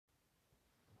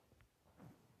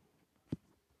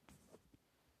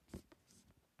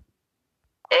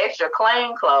extra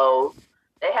clean clothes.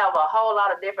 They have a whole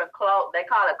lot of different clothes. They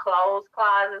call it clothes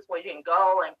closets where you can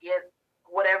go and get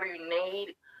whatever you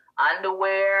need,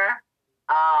 underwear,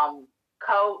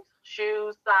 coats,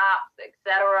 shoes, socks,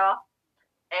 etc.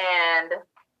 And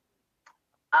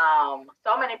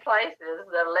so many places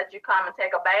that let you come and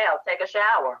take a bath, take a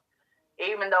shower.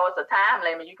 Even though it's a time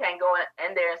limit, you can't go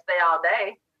in there and stay all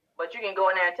day, but you can go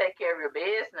in there and take care of your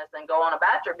business and go on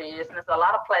about your business. A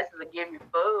lot of places will give you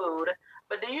food,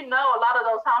 but do you know a lot of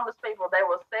those homeless people, they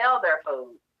will sell their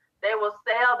food. They will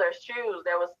sell their shoes.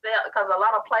 They will sell, because a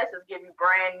lot of places give you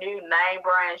brand new name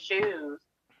brand shoes,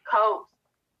 coats,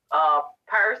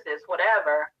 purses,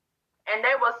 whatever, and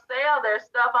they will sell their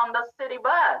stuff on the city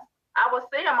bus. I will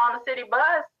see them on the city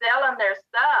bus selling their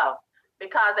stuff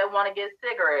because they want to get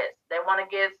cigarettes. They want to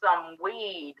get some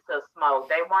weed to smoke.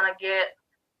 They want to get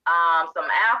some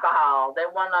alcohol.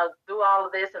 They want to do all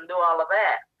of this and do all of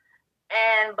that.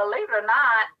 And believe it or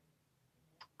not,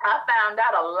 I found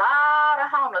out a lot of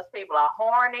homeless people are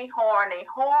horny,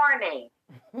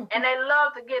 and they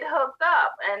love to get hooked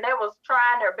up. And they was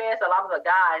trying their best, a lot of the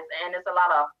guys, and it's a lot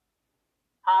of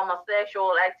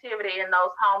homosexual activity in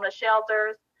those homeless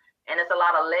shelters, and it's a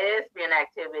lot of lesbian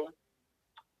activity.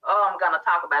 Oh, I'm gonna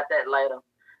talk about that later.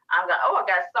 I got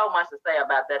so much to say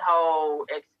about that whole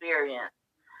experience.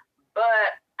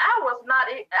 But I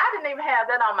didn't even have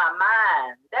that on my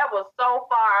mind. That was so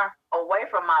far away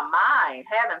from my mind,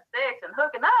 having sex and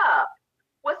hooking up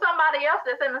with somebody else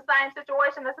that's in the same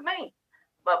situation as me.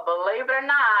 But believe it or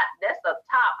not, that's the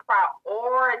top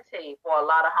priority for a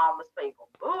lot of homeless people.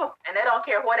 Ooh, and they don't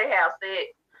care where they have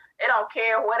sex. They don't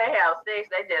care where they have sex.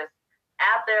 They just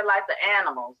out there like the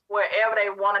animals. Wherever they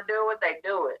want to do it, they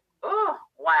do it. Ooh,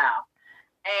 wow.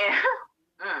 And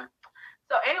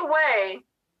so anyway,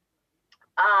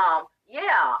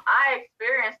 yeah, I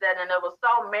experienced that, and there was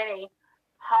so many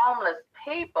homeless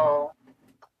people.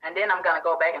 And then I'm gonna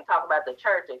go back and talk about the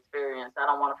church experience. I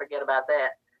don't want to forget about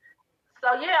that.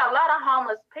 So yeah, a lot of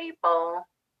homeless people,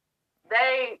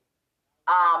 they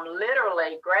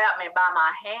literally grabbed me by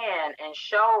my hand and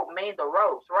showed me the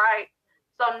ropes, right?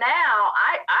 So now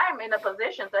I'm in a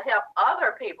position to help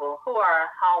other people who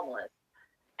are homeless.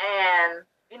 And,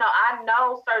 you know, I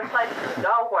know certain places to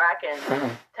go where I can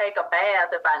take a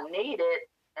bath if I need it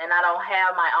and I don't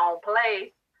have my own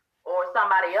place, or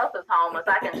somebody else is homeless.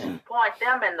 I can point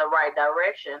them in the right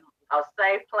direction, a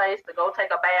safe place to go take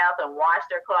a bath and wash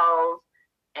their clothes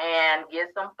and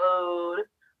get some food,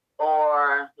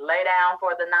 or lay down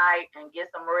for the night and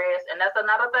get some rest. And that's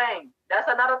another thing.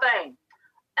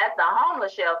 At the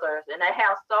homeless shelters, and they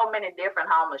have so many different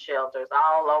homeless shelters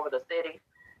all over the city,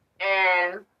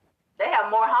 and they have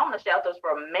more homeless shelters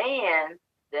for men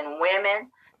than women.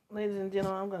 Ladies and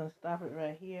gentlemen, I'm going to stop it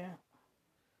right here.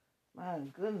 My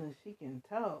goodness, she can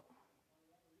talk.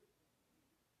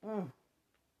 Ooh.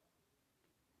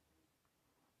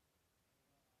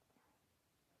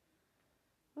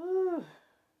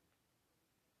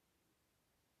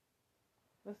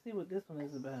 Let's see what this one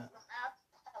is about.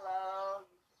 Hello,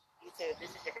 YouTube. This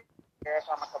is your girl,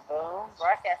 Mama Kaboom,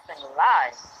 broadcasting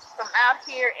live from out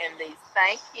here in these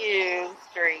thank you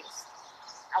streets.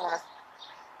 I want to.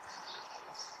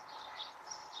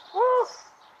 Woo,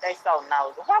 they so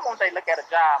nosy. Why won't they look at a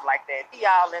job like that? Be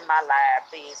all in my live,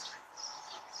 please.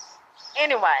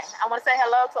 Anyway, I want to say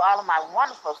hello to all of my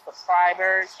wonderful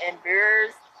subscribers and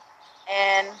viewers,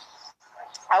 and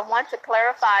I want to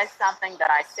clarify something that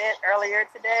I said earlier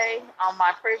today on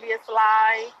my previous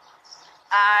live.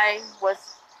 I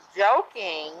was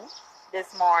joking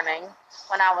this morning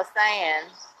when I was saying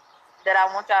that I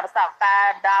want y'all to stop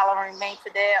 $5 me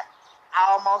to death,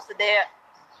 almost to death.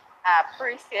 I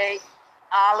appreciate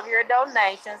all of your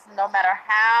donations, no matter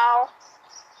how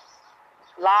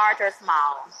large or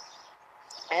small.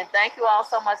 And thank you all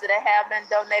so much that have been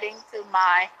donating to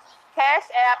my Cash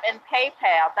App and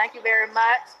PayPal. Thank you very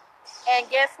much. And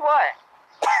guess what?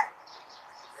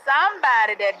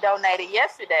 Somebody that donated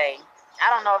yesterday, I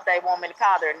don't know if they want me to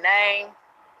call their name,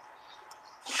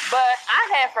 but I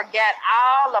had forgot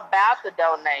all about the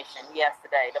donation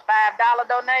yesterday, the $5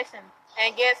 donation.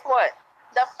 And guess what?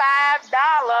 The $5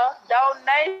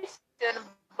 donation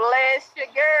blessed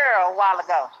your girl a while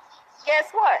ago.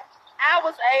 Guess what? I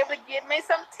was able to get me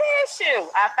some tissue.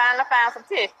 I finally found some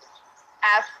tissue.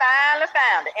 I finally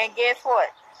found it. And guess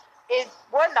what? It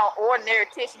wasn't no ordinary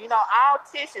tissue. You know, all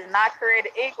tissue is not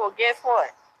created equal. Guess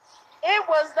what? It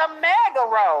was the Mega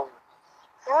Roll.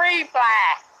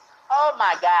 3-ply. Oh,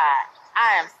 my God.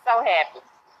 I am so happy.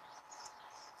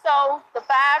 So, the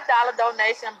 $5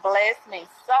 donation blessed me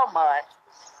so much.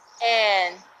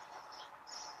 And,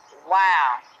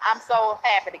 wow, I'm so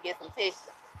happy to get some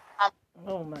tissue.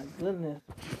 Oh my goodness.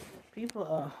 People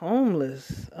are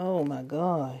homeless. Oh my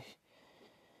gosh.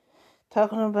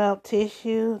 Talking about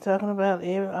tissue, talking about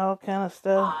all kind of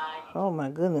stuff. Oh my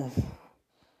goodness.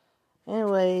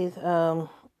 Anyways, I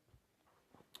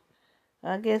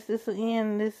guess this will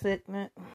end this segment.